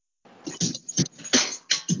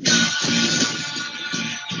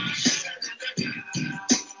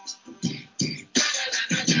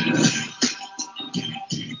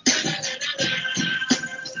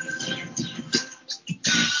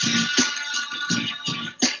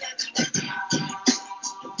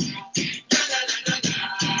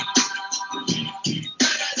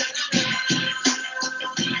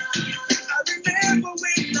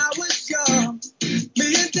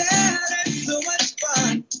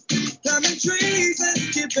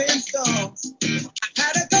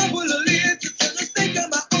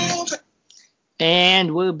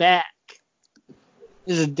And we're back.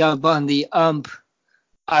 This is Dump on the Ump,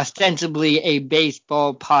 ostensibly a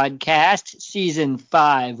baseball podcast, Season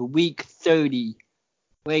 5, Week 30.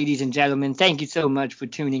 Ladies and gentlemen, thank you so much for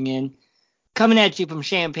tuning in. Coming at you from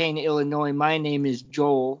Champaign, Illinois, my name is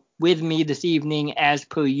Joel. With me this evening, as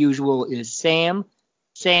per usual, is Sam.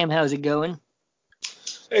 Sam, how's it going?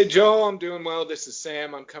 Hey, Joel, I'm doing well. This is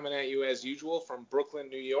Sam. I'm coming at you as usual from Brooklyn,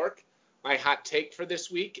 New York. My hot take for this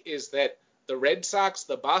week is that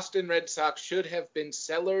the Boston Red Sox, should have been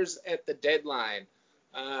sellers at the deadline.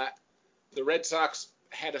 The Red Sox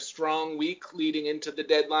had a strong week leading into the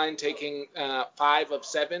deadline, taking 5 of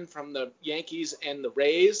 7 from the Yankees and the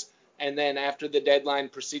Rays, and then after the deadline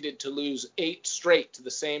proceeded to lose 8 straight to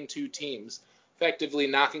the same two teams, effectively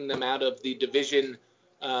knocking them out of the division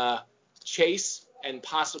chase and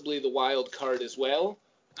possibly the wild card as well.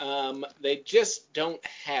 They just don't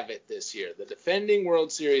have it this year. The defending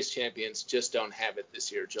World Series champions just don't have it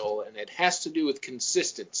this year, Joel, and it has to do with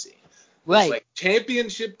consistency. Right. It's like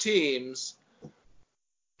championship teams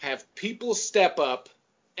have people step up,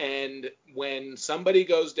 and when somebody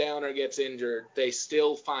goes down or gets injured, they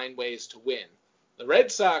still find ways to win. The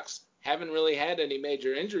Red Sox haven't really had any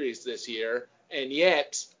major injuries this year, and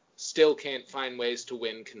yet still can't find ways to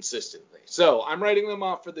win consistently. So I'm writing them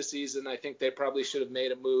off for the season. I think they probably should have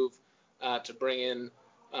made a move to bring in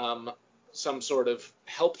some sort of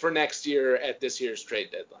help for next year at this year's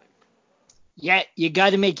trade deadline. Yeah, you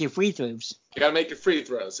got to make your free throws. You got to make your free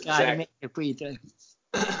throws. Exactly. Got to make your free throws.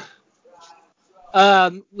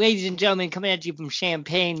 Ladies and gentlemen, coming at you from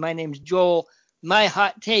Champaign, my name's Joel. My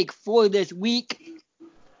hot take for this week,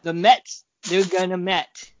 the Mets, they're gonna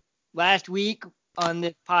Met. Last week on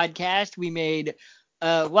this podcast, we made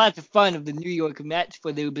lots of fun of the New York Mets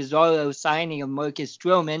for their bizarro signing of Marcus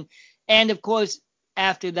Stroman. And, of course,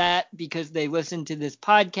 after that, because they listened to this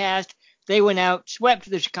podcast, they went out, swept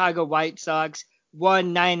the Chicago White Sox,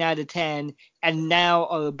 won 9 out of 10, and now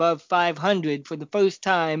are above 500 for the first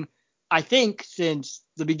time, I think, since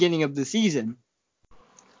the beginning of the season.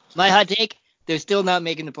 My hot take, they're still not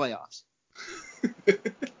making the playoffs.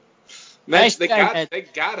 Mets, they got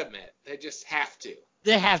to Met. They just have to.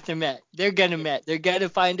 They have to Met. They're going to Met. They're going to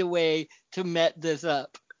find a way to Met this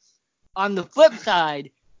up. On the flip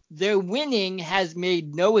side, their winning has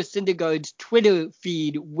made Noah Syndergaard's Twitter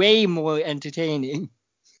feed way more entertaining.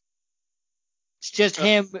 It's just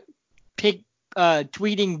him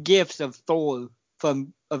tweeting gifs of Thor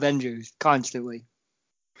from Avengers constantly.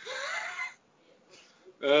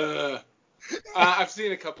 I've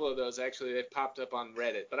seen a couple of those, actually. They've popped up on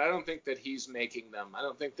Reddit, but I don't think that he's making them. I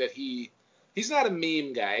don't think that he's not a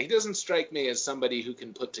meme guy. He doesn't strike me as somebody who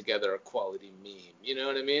can put together a quality meme. You know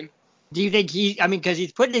what I mean? Do you think because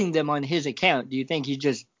he's putting them on his account, do you think he's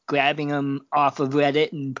just grabbing them off of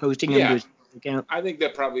Reddit and posting them to his account? I think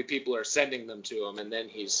that probably people are sending them to him, and then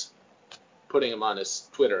he's putting them on his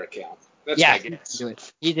Twitter account. That's my guess.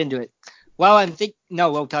 He's into it. Well,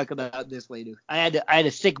 we'll talk about this later. I had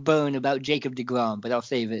a sick bone about Jacob deGrom, but I'll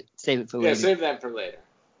save it for later. Yeah, save that for later.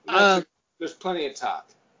 There's plenty of talk.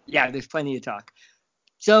 Yeah, there's plenty of talk.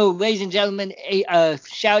 So, ladies and gentlemen, a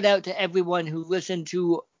shout out to everyone who listened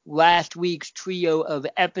to last week's trio of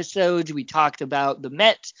episodes. We talked about the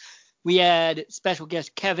Mets. We had special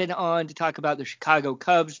guest Kevin on to talk about the Chicago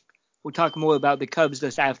Cubs. We'll talk more about the Cubs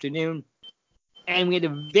this afternoon. And we had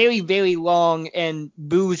a very, very long and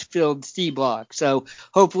booze-filled C block. So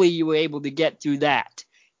hopefully you were able to get through that.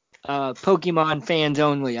 Pokemon fans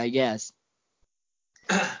only, I guess.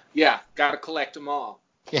 Yeah, gotta collect them all.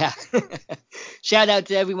 Yeah. Shout out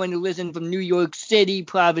to everyone who listened from New York City,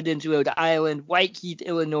 Providence, Rhode Island, Whiteheath,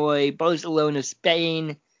 Illinois, Barcelona,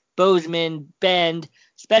 Spain, Bozeman, Bend.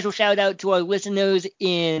 Special shout out to our listeners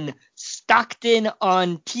in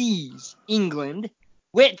Stockton-on-Tees, England,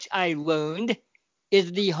 which I learned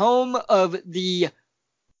is the home of the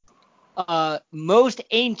most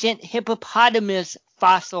ancient hippopotamus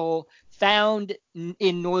fossil found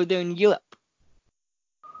in northern Europe.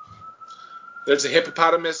 There's a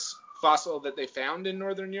hippopotamus fossil that they found in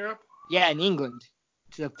northern Europe? Yeah, in England.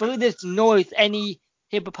 It's the furthest north any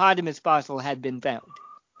hippopotamus fossil had been found.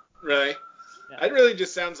 Really? Yeah. It really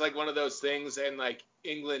just sounds like one of those things, and like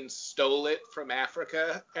England stole it from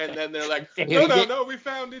Africa, and then they're like, no, we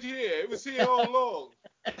found it here. It was here all along.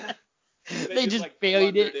 They just like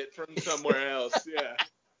buried it from somewhere else. Yeah.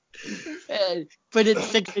 Put it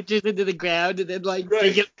 6 inches into the ground, and then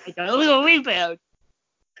dig it like, oh, look what we found.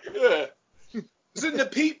 Yeah. It's in the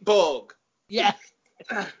peat bog. Yeah.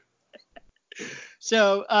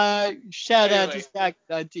 So, shout out to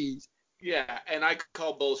Stockton-on-Tees. Yeah, and I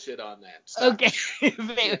call bullshit on that. Stop. Okay,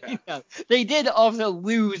 fair enough. They did also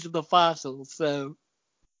lose the fossils, so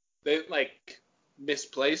They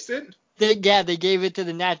misplaced it. they gave it to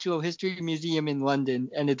the Natural History Museum in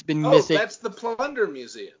London, and it's been Oh, missing. that's the Plunder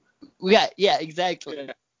Museum. Yeah, exactly.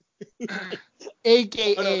 Yeah.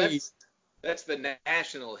 AKA. Oh no, that's the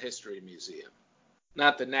National History Museum,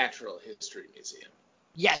 not the Natural History Museum.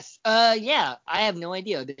 Yes. Yeah. I have no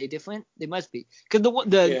idea. Are they different? They must be.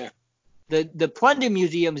 Because the Plunder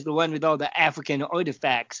Museum is the one with all the African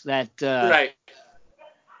artifacts that right.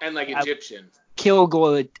 And Egyptian.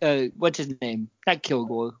 Kilgore. What's his name? Not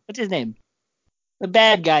Kilgore. What's his name? The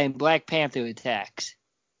bad guy in Black Panther attacks.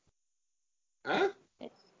 Huh?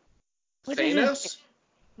 What Thanos?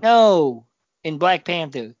 No, in Black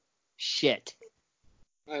Panther. Shit.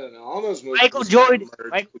 I don't know. All those movies. Michael Jordan.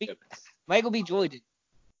 Michael B. Jordan.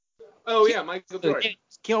 Oh yeah, Michael Jordan.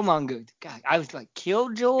 Killmonger. God, I was like,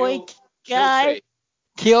 Killjoy guy.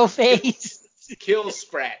 Killface. Killface. Kill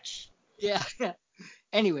Scratch. Yeah.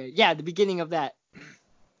 Anyway, yeah, the beginning of that.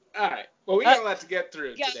 All right. Well, we got a lot to get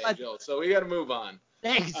through today, Joel, so we got to move on.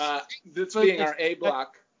 Thanks. This being our A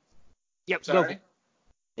block. Yep. Sorry.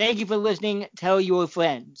 Thank you for listening. Tell your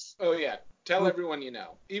friends. Oh yeah. Tell everyone you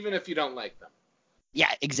know, even if you don't like them.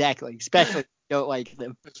 Yeah, exactly. Especially if you don't like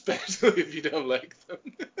them. Especially if you don't like them.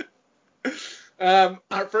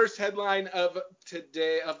 Our first headline of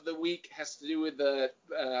the week has to do with the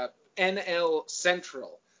NL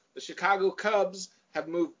Central. The Chicago Cubs have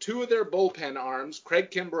moved two of their bullpen arms, Craig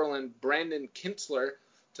Kimbrell and Brandon Kintzler,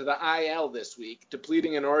 to the IL this week,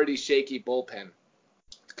 depleting an already shaky bullpen.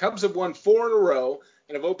 The Cubs have won 4 in a row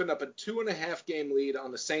and have opened up a 2.5-game lead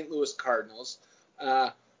on the St. Louis Cardinals.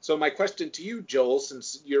 So my question to you, Joel,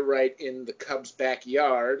 since you're right in the Cubs'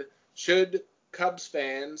 backyard, should Cubs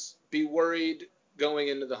fans be worried going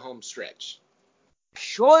into the home stretch?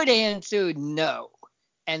 Short answer, no.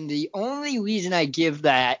 And the only reason I give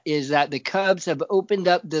that is that the Cubs have opened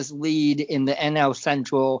up this lead in the NL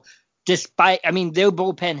Central despite, their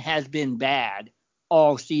bullpen has been bad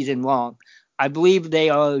all season long. I believe they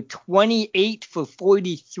are 28 for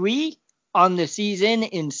 43 on the season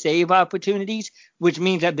in save opportunities, which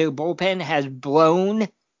means that their bullpen has blown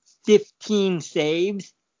 15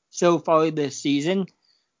 saves so far this season.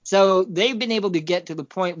 So they've been able to get to the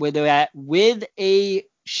point where they're at with a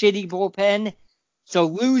shitty bullpen. So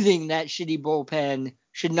losing that shitty bullpen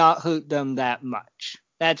should not hurt them that much.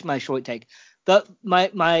 That's my short take. But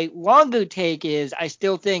my longer take is I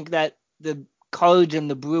still think that the Cards and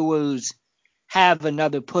the Brewers have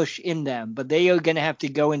another push in them, but they are going to have to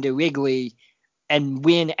go into Wrigley and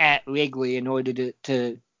win at Wrigley in order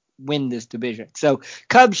to win this division. So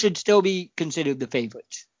Cubs should still be considered the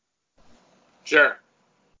favorites. Sure.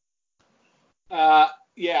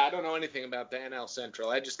 Yeah, I don't know anything about the NL Central.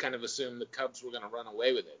 I just kind of assumed the Cubs were going to run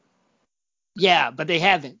away with it. Yeah, but they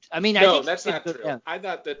haven't. No, that's not true. Yeah. I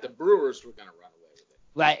thought that the Brewers were going to run away with it.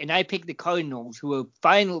 Right, and I picked the Cardinals, who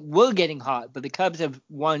were getting hot, but the Cubs have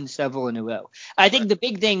won several in a row. I think the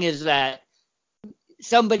big thing is that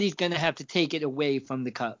somebody's going to have to take it away from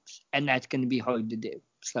the Cubs, and that's going to be hard to do.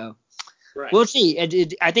 So we'll see.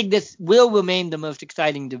 I think this will remain the most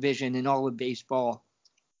exciting division in all of baseball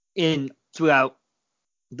throughout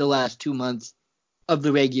the last 2 months of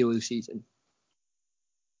the regular season.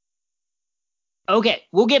 Okay,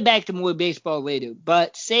 we'll get back to more baseball later,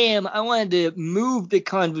 but Sam, I wanted to move the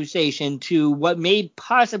conversation to what may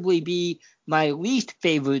possibly be my least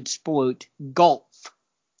favorite sport, golf.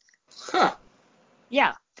 Huh.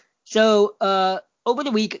 Yeah. So, over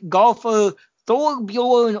the week, golfer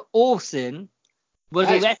Thorbjorn Olsen was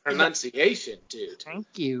nice arrested. Pronunciation, dude. Thank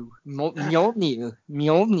you. Mjolnir.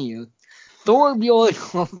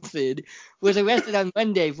 Thorbjorn Olsen was arrested on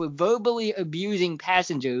Monday for verbally abusing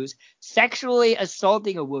passengers, sexually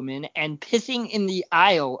assaulting a woman, and pissing in the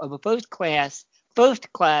aisle of a first class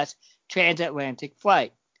transatlantic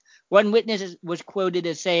flight. One witness was quoted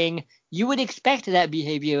as saying, "You would expect that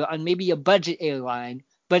behavior on maybe a budget airline,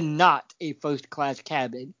 but not a first-class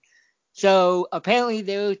cabin." So apparently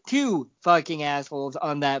there were 2 fucking assholes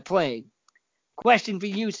on that plane. Question for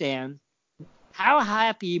you, Sam. How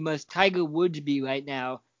happy must Tiger Woods be right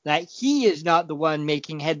now that he is not the one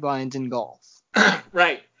making headlines in golf?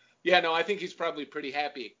 Right. Yeah, no, I think he's probably pretty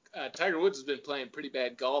happy. Tiger Woods has been playing pretty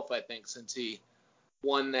bad golf, I think, since he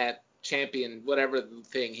won that champion, whatever the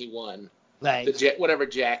thing he won. Right. Whatever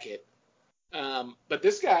jacket. But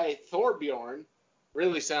this guy, Thorbjorn,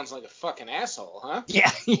 really sounds like a fucking asshole, huh? Yeah.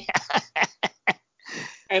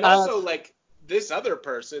 And also, this other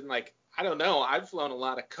person, I don't know, I've flown a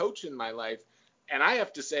lot of coach in my life, and I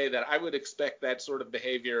have to say that I would expect that sort of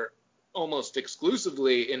behavior almost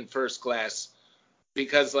exclusively in first class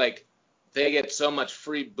because, like, they get so much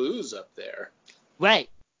free booze up there. Right.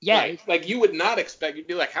 Yeah. Like you would not expect, you'd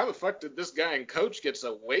be like, how the fuck did this guy and coach get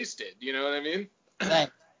so wasted? You know what I mean? Right.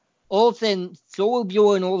 Olsen,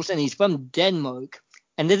 Thorbjorn Olsen, he's from Denmark,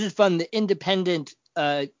 and this is from the Independent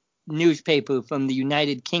newspaper from the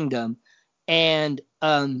United Kingdom. And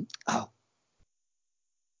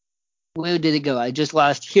where did it go? I just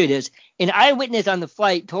lost. Here it is. An eyewitness on the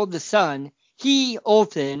flight told The Sun he,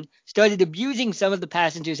 Olsen, started abusing some of the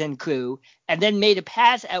passengers and crew, and then made a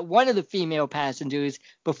pass at one of the female passengers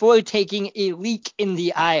before taking a leak in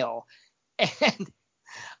the aisle. And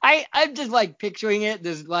I'm just like picturing it,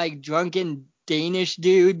 this like drunken Danish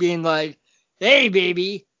dude being like, "Hey,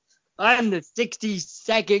 baby, I'm the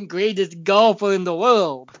 62nd greatest golfer in the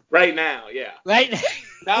world." Right now, yeah. Right?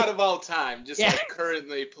 Not of all time, just Yeah. like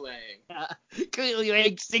currently playing. Currently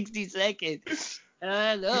ranked 62nd.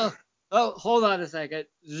 Oh, hold on a second.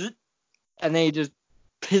 And then he just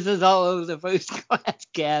pisses all over the first class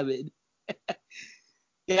cabin.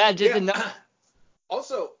 Enough.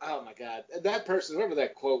 Also, oh my God, that person, whoever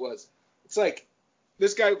that quote was, it's like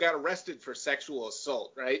this guy got arrested for sexual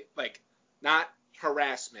assault, right? Like, not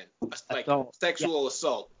harassment, like sexual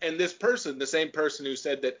assault. And this person, the same person who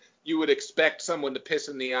said that you would expect someone to piss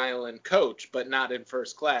in the aisle and coach, but not in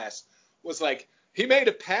first class, was like, he made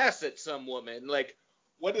a pass at some woman. Like,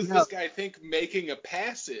 what does this guy think making a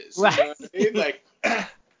pass is? Right. You know what I mean? Like,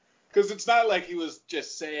 because it's not like he was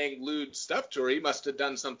just saying lewd stuff to her. He must have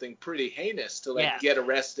done something pretty heinous to get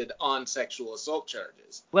arrested on sexual assault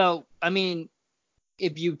charges. Well, I mean,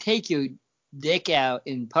 if you take your dick out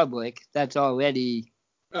in public, that's already...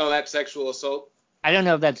 Oh, that's sexual assault? I don't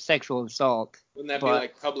know if that's sexual assault. Wouldn't that be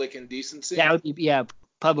like public indecency? That would be,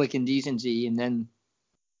 public indecency. And then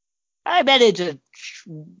I bet it's a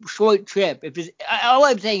short trip. All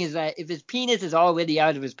I'm saying is that if his penis is already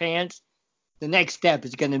out of his pants, the next step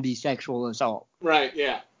is going to be sexual assault. Right,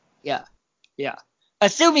 yeah. Yeah.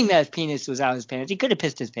 Assuming that his penis was out of his pants, he could have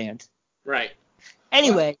pissed his pants. Right.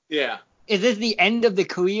 Anyway. Well, yeah. Is this the end of the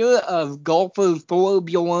career of golfer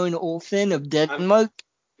Thorbjorn Olsen of Denmark?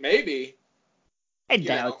 Maybe. I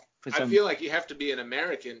doubt. I feel like you have to be an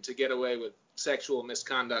American to get away with sexual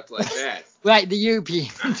misconduct like that. Right, the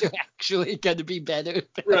Europeans are actually going to be better.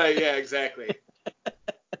 Right, yeah, exactly.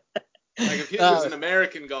 Like, if he was an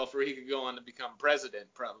American golfer, he could go on to become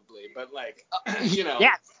president, probably. But, like, you know.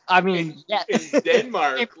 Yes, I mean, in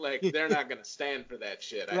Denmark, like, they're not going to stand for that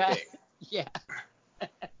shit, I think. Yeah.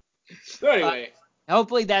 So, anyway.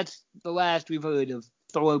 Hopefully that's the last we've heard of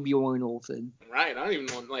Thorbjorn Olsen. Right, I don't even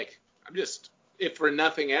know, like, I'm just, if for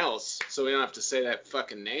nothing else, so we don't have to say that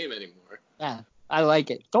fucking name anymore. Yeah, I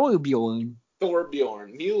like it. Thorbjorn.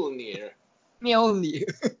 Mjolnir.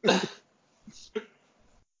 Mjolnir.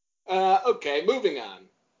 Okay, moving on.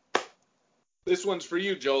 This one's for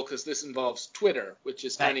you, Joel, because this involves Twitter, which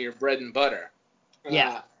is kind of your bread and butter.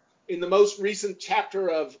 Yeah. In the most recent chapter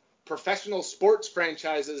of Professional Sports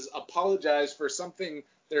Franchises Apologize for Something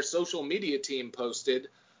Their Social Media Team Posted,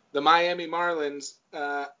 the Miami Marlins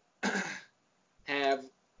have...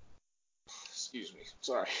 Excuse me,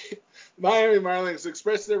 sorry. Miami Marlins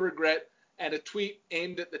expressed their regret at a tweet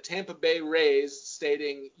aimed at the Tampa Bay Rays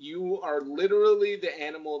stating, "You are literally the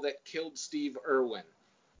animal that killed Steve Irwin."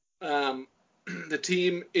 The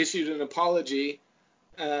team issued an apology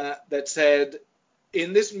that said,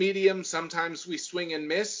 "In this medium, sometimes we swing and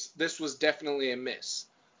miss. This was definitely a miss."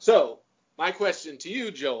 So, my question to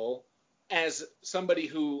you, Joel, as somebody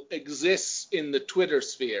who exists in the Twitter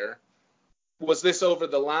sphere, was this over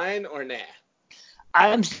the line or nah?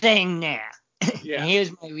 I'm saying nah. Yeah. And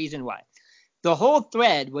here's my reason why. The whole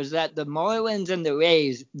thread was that the Marlins and the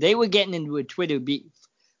Rays, they were getting into a Twitter beef.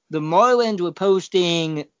 The Marlins were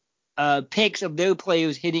posting pics of their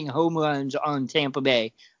players hitting home runs on Tampa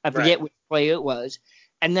Bay. I forget which player it was.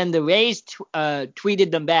 And then the Rays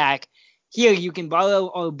tweeted them back, "Here, you can borrow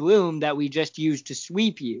our broom that we just used to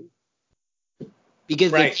sweep you."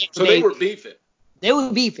 Because they were beefing. They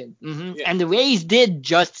were beefing. Mm-hmm. Yeah. And the Rays did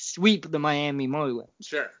just sweep the Miami Marlins.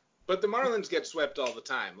 Sure. But the Marlins get swept all the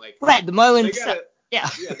time. Like, right, the Marlins.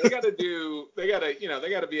 They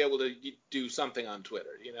gotta be able to do something on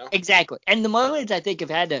Twitter, you know? Exactly. And the Marlins, I think,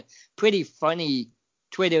 have had a pretty funny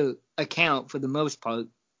Twitter account for the most part.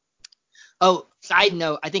 Oh, side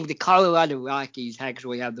note, I think the Colorado Rockies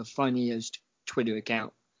actually have the funniest Twitter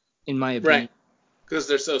account, in my opinion. Right. Because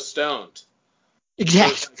they're so stoned.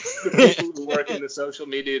 Exactly. The people who work in the social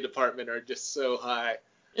media department are just so high.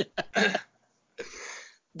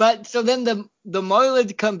 But so then the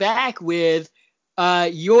Marlins come back with,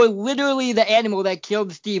 "You're literally the animal that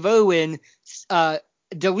killed Steve Irwin.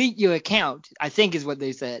 delete your account, I think is what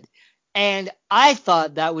they said. And I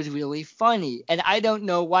thought that was really funny. And I don't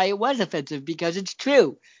know why it was offensive because it's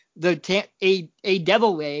true. A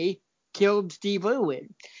devil ray killed Steve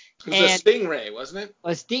Irwin. It was a stingray, wasn't it?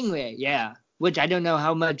 A stingray, yeah. Which I don't know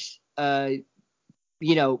how much, marine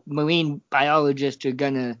biologists are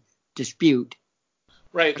gonna dispute.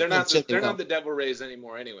 Right, they're not the devil rays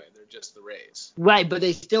anymore anyway. They're just the rays. Right, but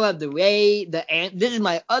they still have the ray, this is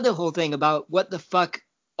my other whole thing about what the fuck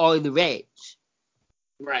are the rays.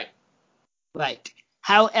 Right. Right.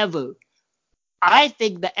 However, I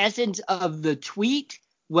think the essence of the tweet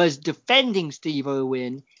was defending Steve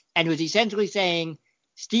Irwin and was essentially saying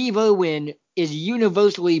Steve Irwin is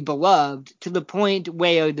universally beloved to the point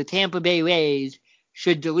where the Tampa Bay Rays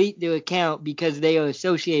should delete their account because they are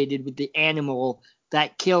associated with the animal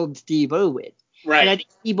that killed Steve Irwin. Right. And I think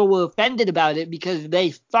people were offended about it because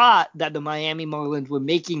they thought that the Miami Marlins were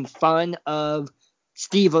making fun of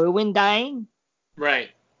Steve Irwin dying. Right.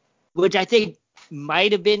 Which I think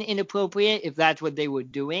might have been inappropriate if that's what they were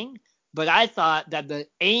doing. But I thought that the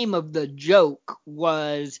aim of the joke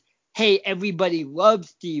was, hey, everybody loves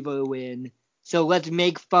Steve Irwin, so let's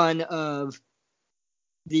make fun of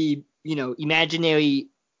the, imaginary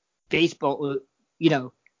baseball,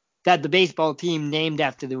 that the baseball team named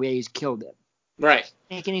after the Rays killed him. Right.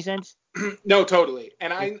 Make any sense? No, totally.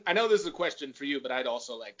 And I know this is a question for you, but I'd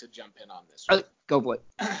also like to jump in on this one. Go for it.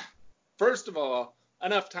 First of all,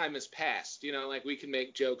 enough time has passed. Like we can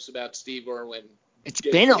make jokes about Steve Irwin It's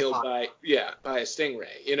getting been a killed while. by a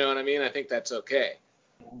stingray. You know what I mean? I think that's okay.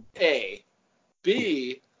 A.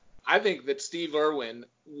 B. I think that Steve Irwin,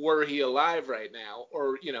 were he alive right now,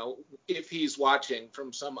 or, if he's watching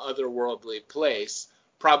from some otherworldly place,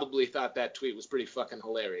 probably thought that tweet was pretty fucking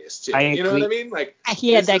hilarious too. You know what I mean? Like,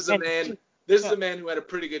 this is a man who had a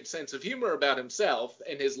pretty good sense of humor about himself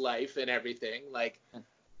and his life and everything. Like,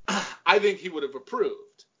 I think he would have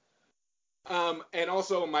approved. And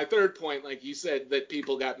also my third point, like you said, that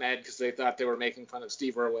people got mad because they thought they were making fun of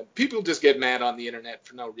Steve Irwin. People just get mad on the internet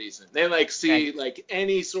for no reason. They see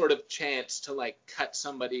any sort of chance to cut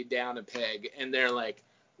somebody down a peg, and they're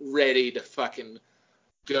ready to fucking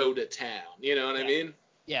go to town. You know what I mean?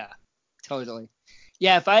 Yeah, totally.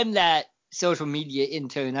 Yeah, if I'm that social media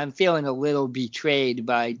intern, I'm feeling a little betrayed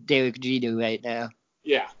by Derek Jeter right now.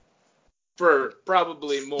 Yeah, for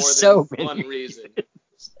probably more than one reason.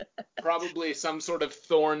 Probably some sort of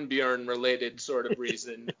Thornbjorn related sort of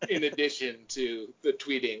reason in addition to the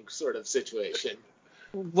tweeting sort of situation.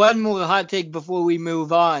 One more hot take before we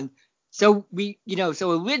move on. So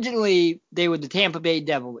so originally they were the Tampa Bay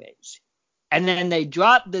Devil Rays. And then they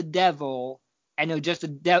dropped the Devil and they're just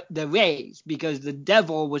the Rays because the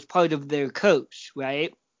Devil was part of their coach,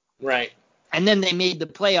 right? Right. And then they made the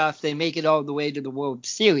playoffs. They make it all the way to the World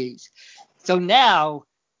Series. So now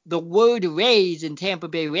the word Rays in Tampa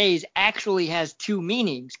Bay Rays actually has two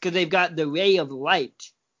meanings because they've got the ray of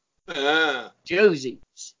light jerseys.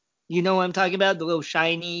 You know what I'm talking about? The little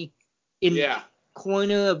shiny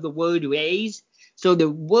corner of the word Rays. So the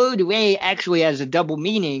word ray actually has a double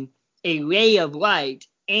meaning, a ray of light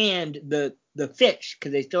and the fish,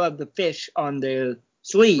 because they still have the fish on their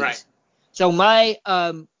sleeves. Right. So my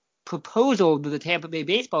proposal to the Tampa Bay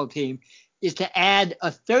baseball team is to add a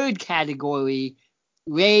third category,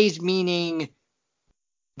 Rays meaning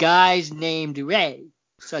guys named Ray,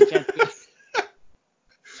 such as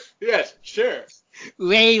yes, sure.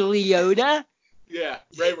 Ray Liotta. Yeah,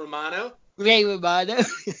 Ray Romano. Ray Romano.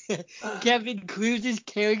 Kevin Cruz's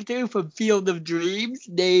character from Field of Dreams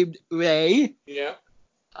named Ray. Yeah.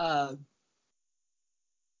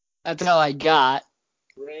 That's all I got.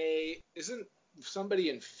 Ray, isn't somebody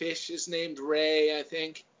in Fish is named Ray, I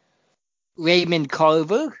think? Raymond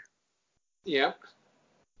Carver. Yep.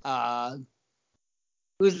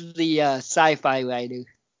 Who's the sci-fi writer?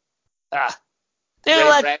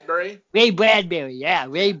 Ray Bradbury? Ray Bradbury, yeah.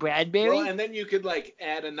 Ray Bradbury. Well, and then you could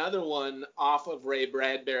add another one off of Ray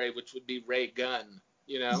Bradbury, which would be Ray Gunn,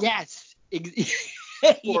 Yes.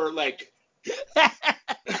 Or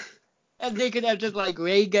and they could have just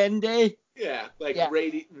Ray Gun Day. Yeah,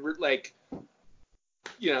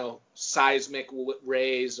 seismic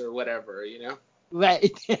rays or whatever,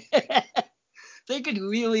 Right. They could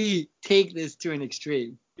really take this to an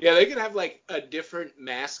extreme. Yeah, they could have a different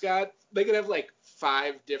mascot. They could have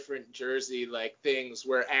 5 different jersey things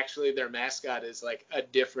where actually their mascot is a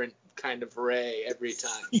different kind of ray every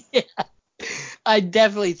time. Yeah. I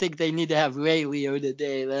definitely think they need to have Ray Liotta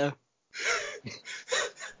Day though.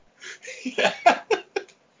 Yeah.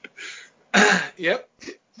 Yep.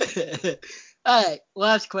 All right,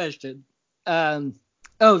 last question.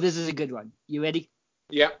 This is a good one. You ready?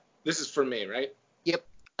 Yep. This is for me, right? Yep.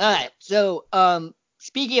 All right. So,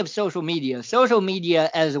 speaking of social media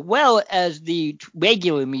as well as the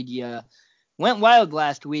regular media went wild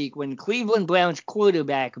last week when Cleveland Browns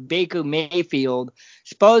quarterback Baker Mayfield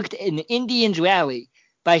sparked an Indians rally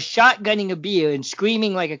by shotgunning a beer and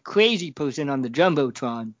screaming like a crazy person on the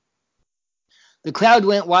Jumbotron. The crowd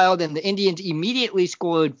went wild and the Indians immediately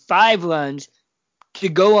scored 5 runs to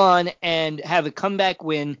go on and have a comeback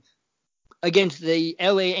win against the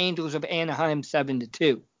LA Angels of Anaheim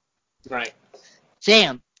 7-2. Right.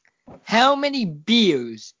 Sam, how many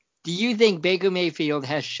beers do you think Baker Mayfield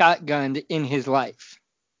has shotgunned in his life?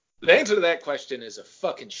 The answer to that question is a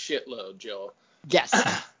fucking shitload, Joel. Yes.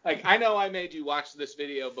 Like, I know I made you watch this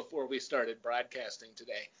video before we started broadcasting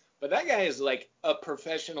today, but that guy is like a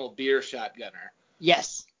professional beer shotgunner.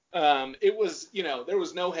 Yes. It was, there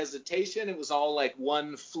was no hesitation. It was all like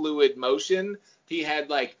one fluid motion. He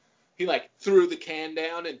threw the can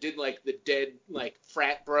down and did like the dead like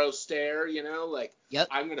frat bro stare, like, yep.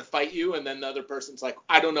 I'm gonna fight you, and then the other person's like,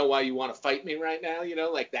 I don't know why you want to fight me right now,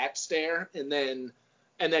 like that stare, and then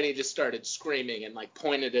he just started screaming and like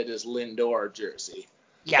pointed at his Lindor jersey.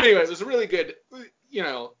 Yeah. But anyway, it was a really good,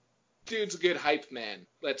 dude's a good hype man,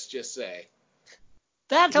 let's just say.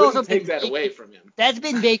 That's Wouldn't also take that away from him. That's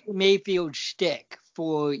been Baker Mayfield's shtick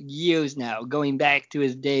for years now, going back to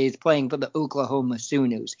his days playing for the Oklahoma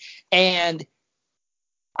Sooners. And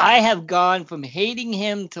I have gone from hating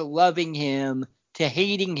him to loving him to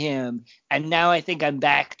hating him, and now I think I'm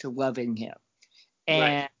back to loving him.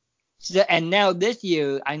 And right. And now this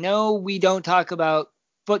year, I know we don't talk about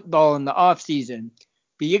football in the off season,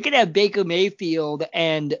 but you could have Baker Mayfield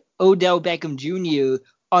and Odell Beckham Jr.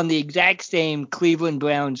 on the exact same Cleveland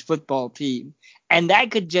Browns football team. And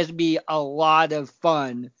that could just be a lot of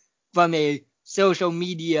fun from a social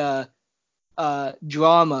media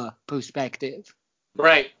drama perspective.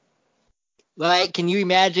 Right. Like, can you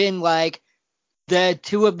imagine, like, the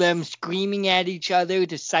two of them screaming at each other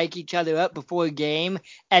to psych each other up before a game,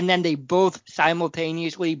 and then they both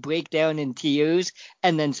simultaneously break down in tears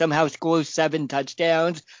and then somehow score 7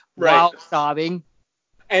 touchdowns while sobbing?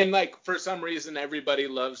 And, like, for some reason, everybody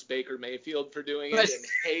loves Baker Mayfield for doing it and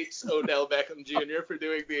hates Odell Beckham Jr. for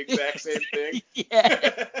doing the exact same thing.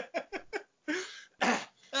 Yeah.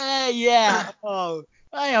 Yeah. Oh,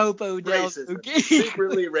 I hope Odell's racism. okay.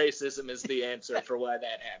 Secretly, racism is the answer for why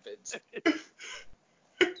that happens.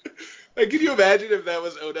 Like, can you imagine if that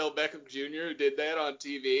was Odell Beckham Jr. who did that on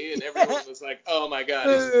TV and everyone was like, oh my God,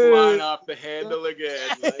 he's flying off the handle again.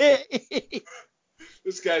 Like,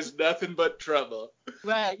 this guy's nothing but trouble.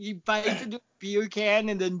 Right, he bites into a beer can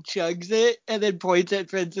and then chugs it and then points at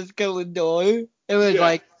Francisco Lindor. It was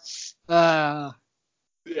like, yeah,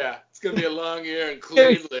 it's going to be a long year in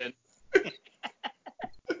Cleveland.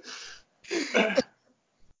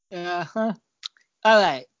 Uh-huh. All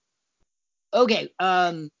right. Okay,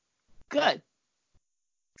 good.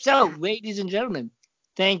 So, ladies and gentlemen,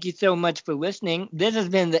 thank you so much for listening. This has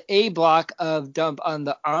been the A block of Dump on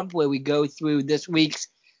the Ump, where we go through this week's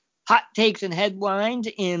hot takes and headlines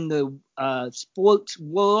in the sports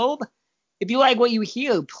world. If you like what you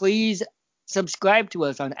hear, please subscribe to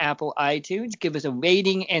us on Apple iTunes. Give us a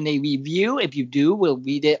rating and a review. If you do, we'll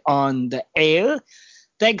read it on the air.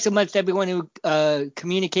 Thanks so much to everyone who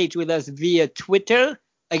communicates with us via Twitter.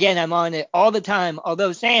 Again, I'm on it all the time.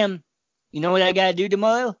 Although, Sam, you know what I got to do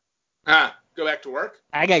tomorrow? Go back to work?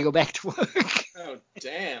 I got to go back to work. Oh,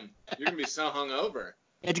 damn. You're going to be so hungover.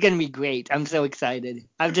 It's going to be great. I'm so excited.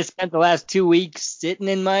 I've just spent the last 2 weeks sitting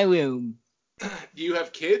in my room. Do you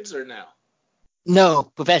have kids or no? No,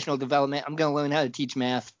 professional development. I'm going to learn how to teach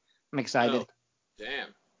math. I'm excited. Oh, damn.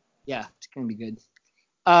 Yeah, it's going to be good.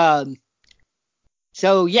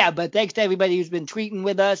 So, yeah, but thanks to everybody who's been tweeting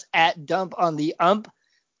with us at Dump on the Ump.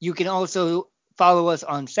 You can also follow us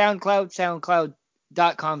on SoundCloud,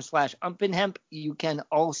 soundcloud.com/umpandhemp. You can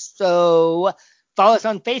also follow us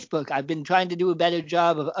on Facebook. I've been trying to do a better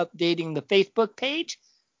job of updating the Facebook page.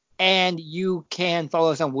 And you can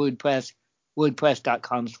follow us on WordPress,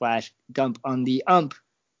 wordpress.com/dumpontheump.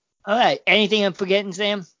 All right. Anything I'm forgetting,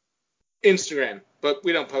 Sam? Instagram, but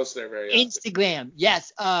we don't post there very often. Instagram,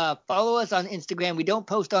 yes. Follow us on Instagram. We don't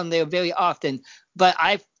post on there very often, but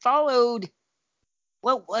I followed,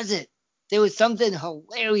 what was it? There was something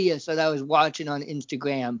hilarious that I was watching on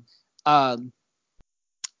Instagram. Oh,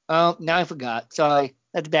 now I forgot. Sorry.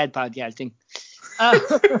 That's bad podcasting.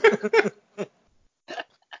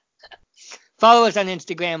 Follow us on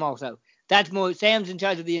Instagram also. That's more, Sam's in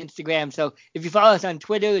charge of the Instagram. So if you follow us on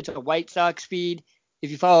Twitter, it's a White Sox feed. If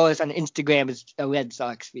you follow us on Instagram, it's a Red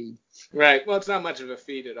Sox feed. Right. Well, it's not much of a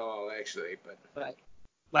feed at all, actually. But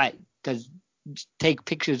Right. Because take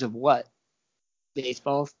pictures of what?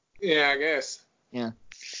 Baseballs. Yeah, I guess. Yeah.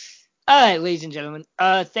 All right, ladies and gentlemen.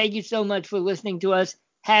 Thank you so much for listening to us.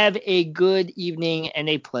 Have a good evening and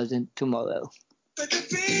a pleasant tomorrow. But the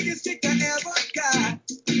biggest kick I ever got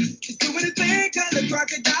is doing a thing kind of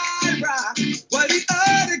crocodile rock. While the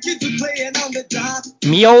other kids were playing on the dock.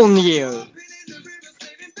 Mjolnir.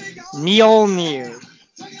 Mjolnir.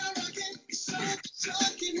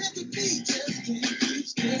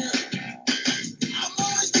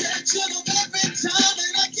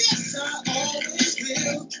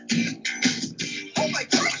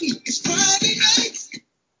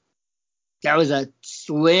 That was a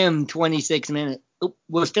slim 26 minutes. Oh,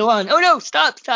 we're still on. Oh no, stop.